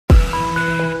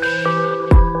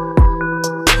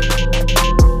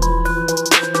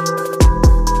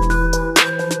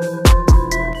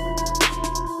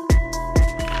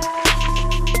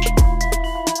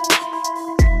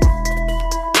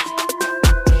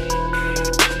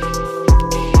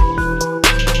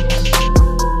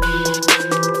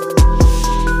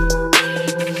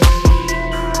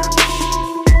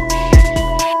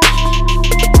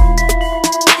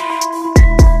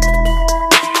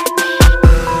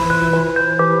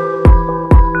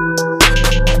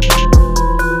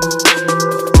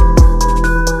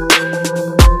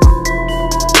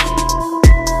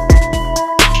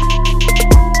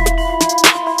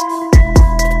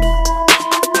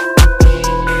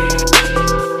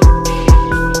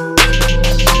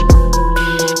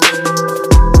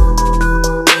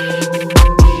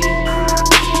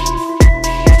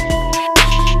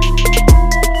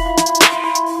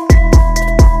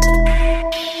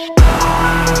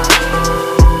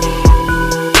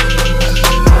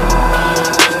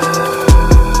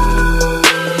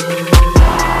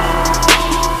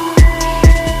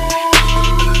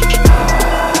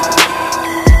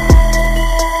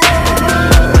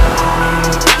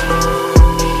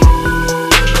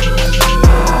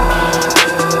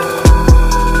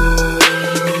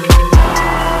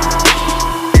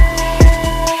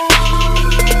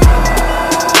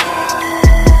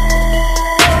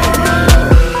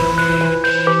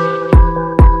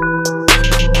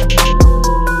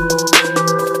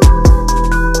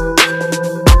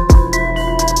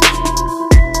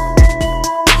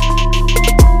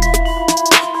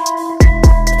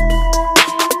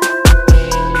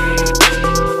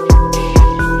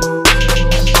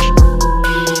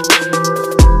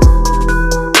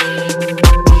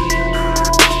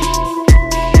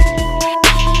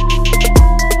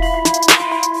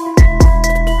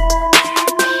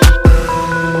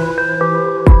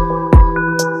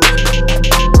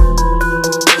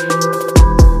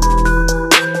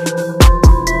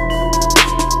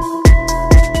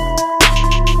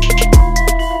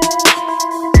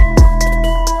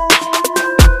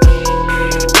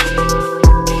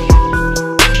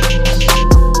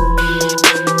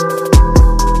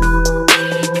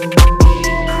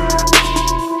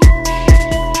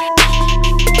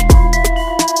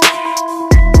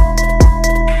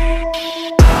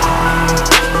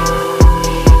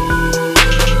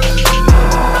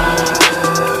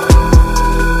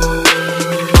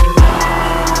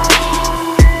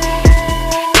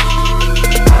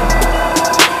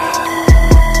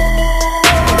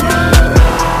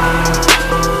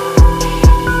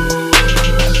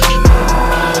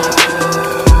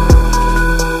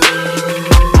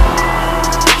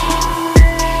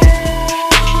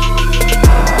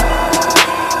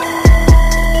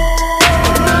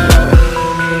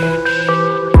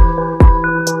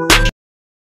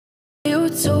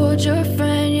told your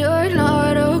friend you're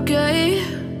not okay?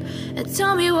 And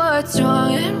tell me what's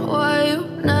wrong and why you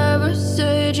never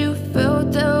said you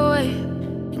felt that way.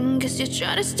 And guess you're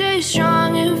trying to stay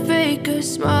strong and fake a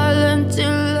smile until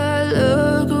I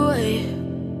look away.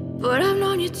 But I've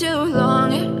known you too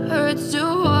long, it hurts to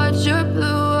watch your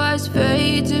blue eyes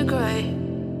fade to gray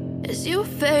as you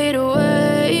fade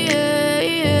away,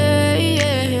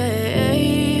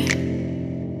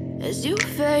 as you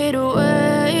fade away.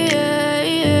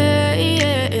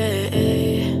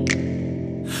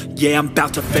 Yeah, I'm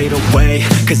about to fade away,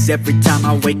 cause every time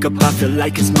I wake up I feel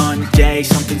like it's Monday.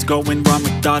 Something's going wrong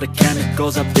with all the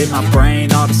chemicals up in my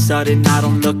brain. All of a sudden I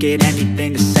don't look at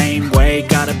anything the same way.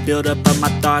 Gotta build up of my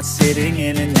thoughts sitting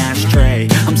in an ashtray.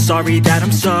 I'm sorry that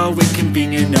I'm so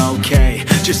inconvenient, okay?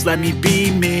 Just let me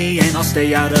be me and I'll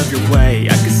stay out of your way.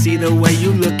 I can see the way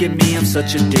you look at me, I'm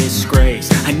such a disgrace.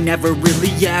 I never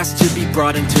really asked to be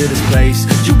brought into this place.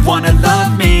 You wanna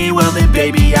love me? Well then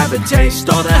baby, have a taste.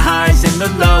 All the highs and the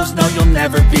lows, no, you'll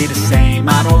never be the same.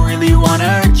 I don't really wanna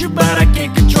hurt you, but I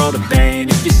can't control the pain.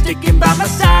 If you're sticking by my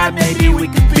side, maybe we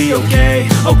could be okay.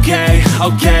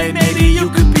 Okay, maybe you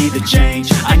could be the change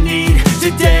I need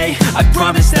today. I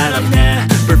promise that I've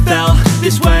never felt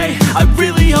this way. I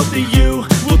really hope that you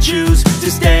will choose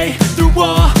to stay through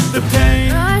all the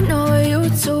pain. I know you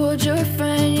told your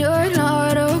friend you're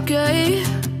not okay.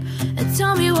 And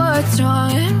tell me what's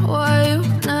wrong and why you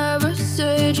never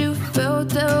said you felt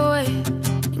that way.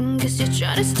 Guess you're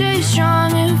trying to stay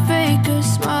strong and fake a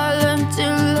smile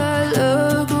until I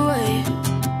look away.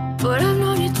 But I've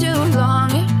known you too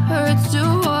long, it hurts to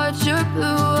watch your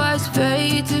blue eyes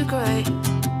fade to gray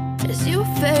as you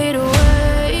fade away,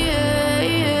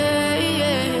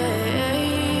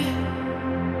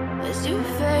 as you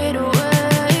fade away,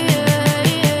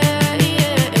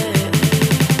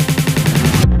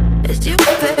 as you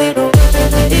fade away.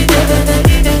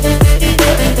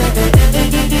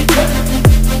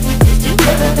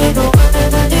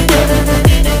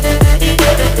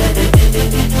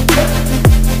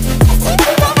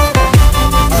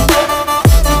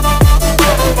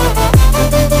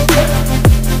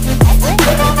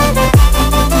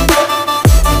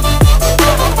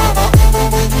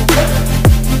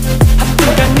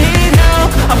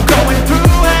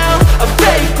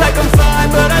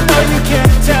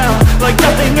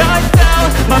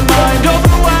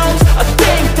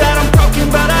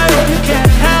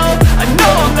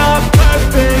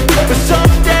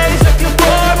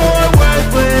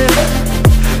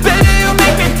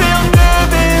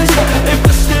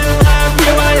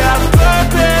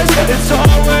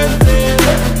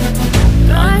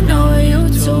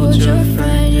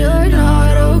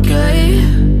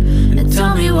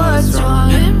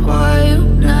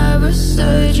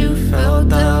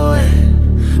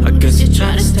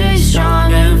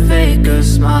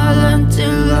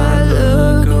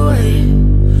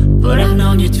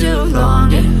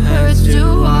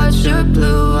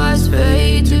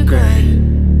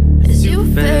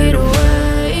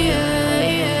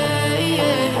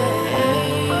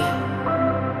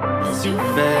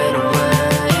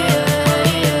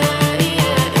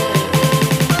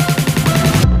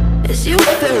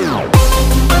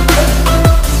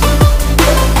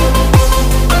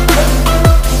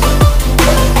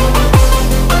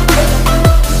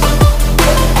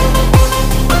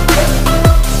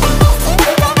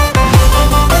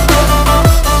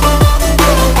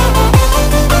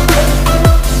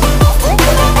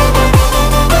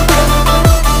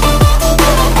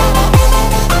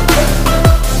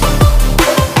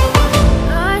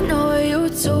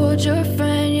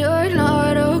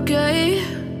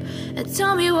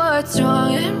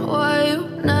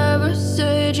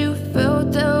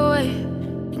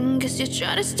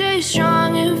 Try to stay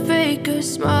strong and fake a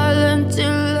smile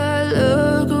until I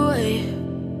look away.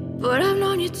 But I've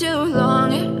known you too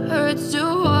long, it hurts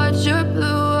to watch your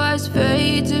blue eyes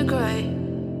fade to gray